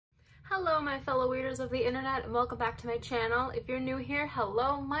Hello my fellow weirdos of the internet and welcome back to my channel. If you're new here,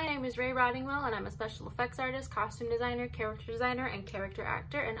 hello, my name is Ray Roddingwell and I'm a special effects artist, costume designer, character designer, and character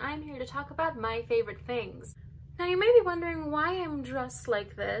actor, and I'm here to talk about my favorite things. Now you may be wondering why I'm dressed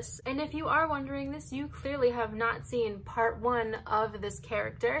like this, and if you are wondering this, you clearly have not seen part 1 of this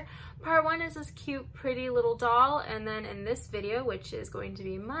character. Part 1 is this cute, pretty little doll, and then in this video, which is going to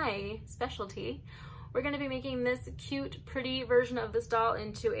be my specialty, we're going to be making this cute, pretty version of this doll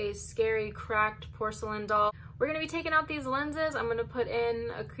into a scary, cracked porcelain doll. We're going to be taking out these lenses. I'm going to put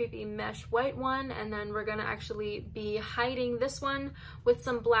in a creepy mesh white one, and then we're going to actually be hiding this one with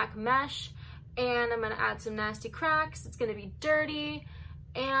some black mesh, and I'm going to add some nasty cracks. It's going to be dirty,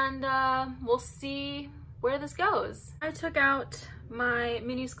 and we'll see where this goes. I took out my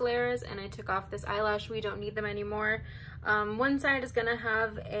mini scleras and I took off this eyelash. We don't need them anymore. One side is gonna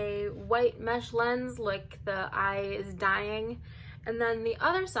have a white mesh lens, like the eye is dying, and then the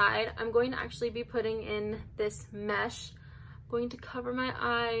other side I'm going to actually be putting in this mesh. I'm going to cover my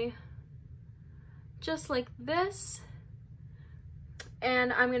eye just like this,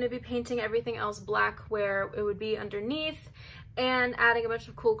 and I'm going to be painting everything else black where it would be underneath, and adding a bunch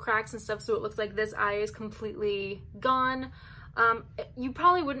of cool cracks and stuff so it looks like this eye is completely gone. You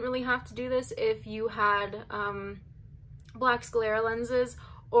probably wouldn't really have to do this if you had black sclera lenses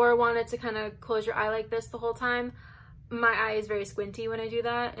or wanted to kind of close your eye like this the whole time. My eye is very squinty when I do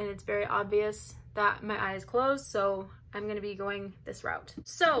that, and it's very obvious that my eye is closed, so I'm going to be going this route.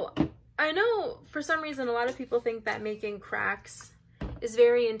 So I know for some reason a lot of people think that making cracks is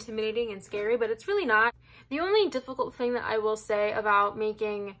very intimidating and scary, but it's really not. The only difficult thing that I will say about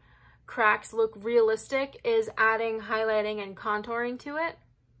making cracks look realistic is adding highlighting and contouring to it.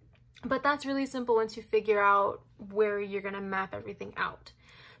 But that's really simple once you figure out where you're gonna map everything out.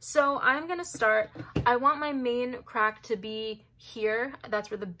 So I'm gonna start, I want my main crack to be here. That's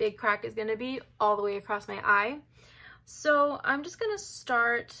where the big crack is gonna be, all the way across my eye. So I'm just gonna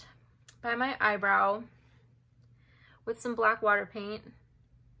start by my eyebrow with some black water paint.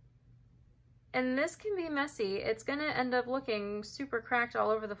 And this can be messy. It's gonna end up looking super cracked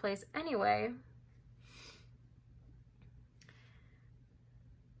all over the place anyway.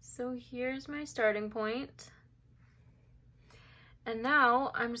 So here's my starting point. And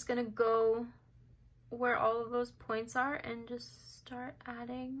now I'm just gonna go where all of those points are and just start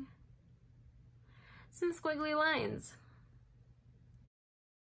adding some squiggly lines.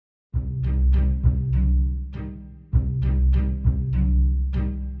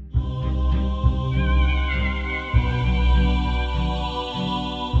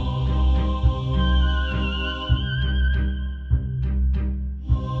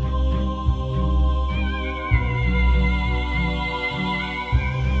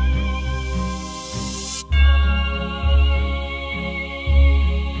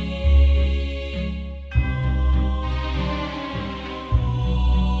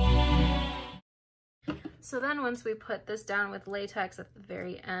 So then once we put this down with latex at the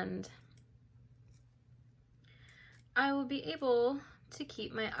very end, I will be able to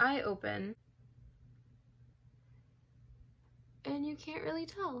keep my eye open. And you can't really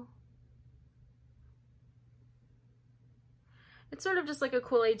tell. It's sort of just like a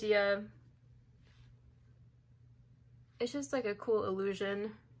cool idea. It's just like a cool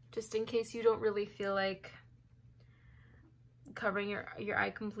illusion, just in case you don't really feel like covering your eye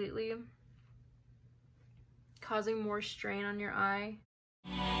completely, causing more strain on your eye.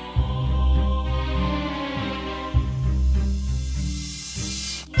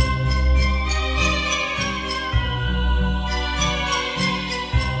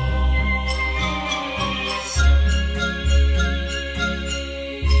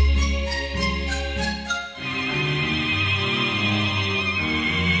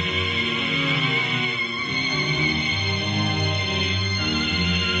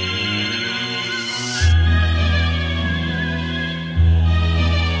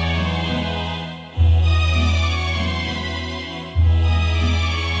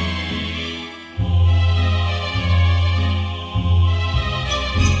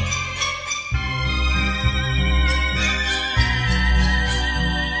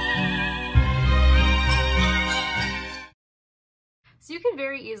 So you can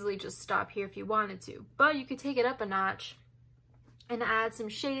very easily just stop here if you wanted to, but you could take it up a notch and add some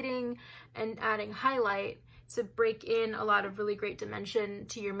shading and adding highlight to break in a lot of really great dimension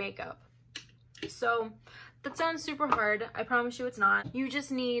to your makeup. So that sounds super hard. I promise you it's not. You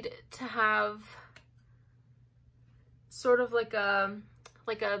just need to have sort of like a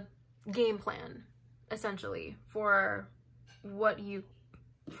game plan, essentially, for what you,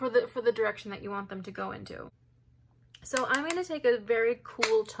 for the direction that you want them to go into. So I'm going to take a very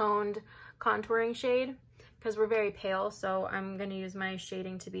cool toned contouring shade because we're very pale. So I'm going to use my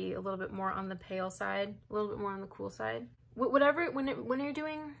shading to be a little bit more on the pale side, a little bit more on the cool side. Whatever, when you're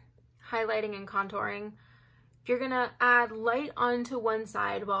doing highlighting and contouring, you're going to add light onto one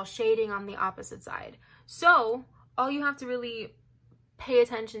side while shading on the opposite side. So all you have to really pay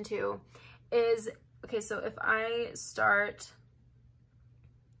attention to is, okay, so if I start,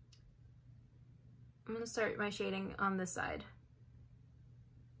 I'm going to start my shading on this side.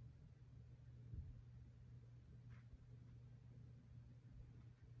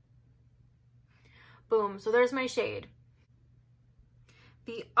 Boom, so there's my shade.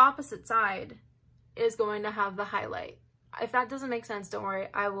 The opposite side is going to have the highlight. If that doesn't make sense, don't worry,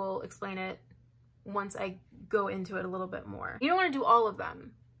 I will explain it once I go into it a little bit more. You don't want to do all of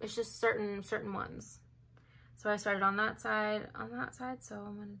them. It's just certain ones. So I started on that side, so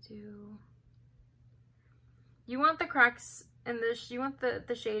I'm gonna do, you want the cracks in this, you want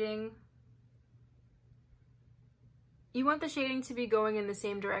the shading, you want the shading to be going in the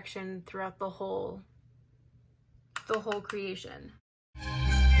same direction throughout the whole creation.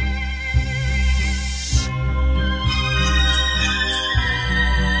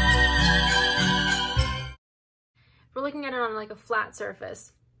 If we're looking at it on like a flat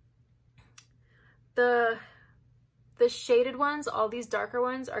surface, the shaded ones, all these darker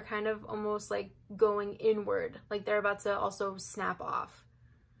ones, are kind of almost like going inward, like they're about to also snap off.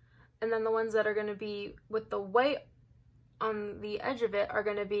 And then the ones that are going to be with the white on the edge of it are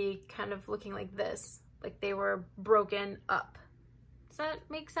going to be kind of looking like this, like they were broken up. Does that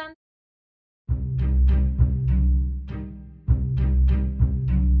make sense?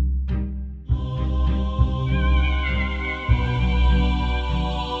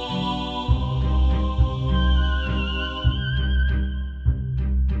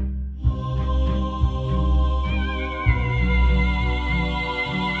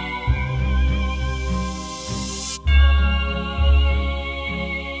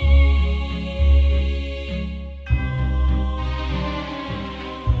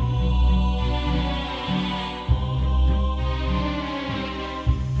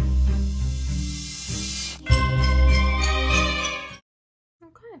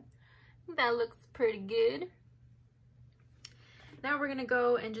 That looks pretty good. Now we're gonna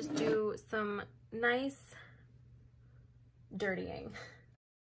go and just do some nice dirtying.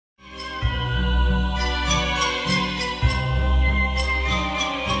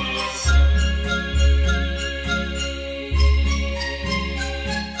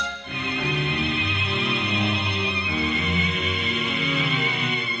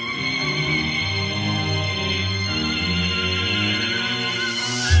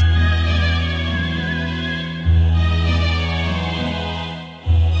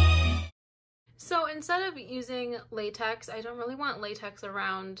 Instead of using latex, I don't really want latex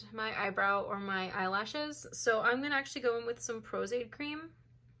around my eyebrow or my eyelashes, so I'm gonna actually go in with some Prozade cream,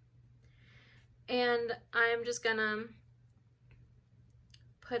 and I'm just gonna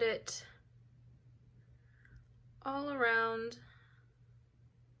put it all around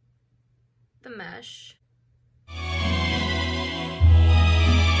the mesh.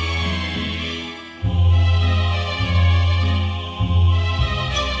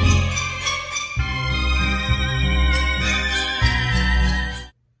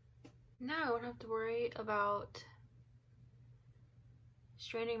 To worry about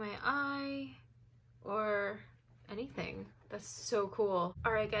straining my eye or anything. That's so cool.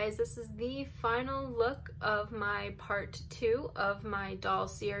 All right guys, this is the final look of my part 2 of my doll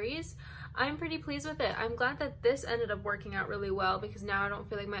series. I'm pretty pleased with it. I'm glad that this ended up working out really well because now I don't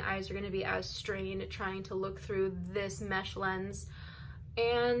feel like my eyes are going to be as strained trying to look through this mesh lens,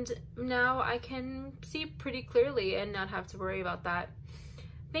 and now I can see pretty clearly and not have to worry about that.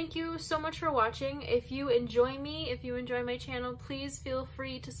 Thank you so much for watching. If you enjoy me, if you enjoy my channel, please feel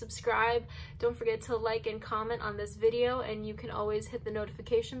free to subscribe. Don't forget to like and comment on this video, and you can always hit the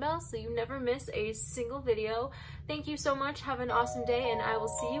notification bell so you never miss a single video. Thank you so much. Have an awesome day, and I will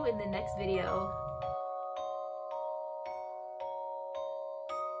see you in the next video.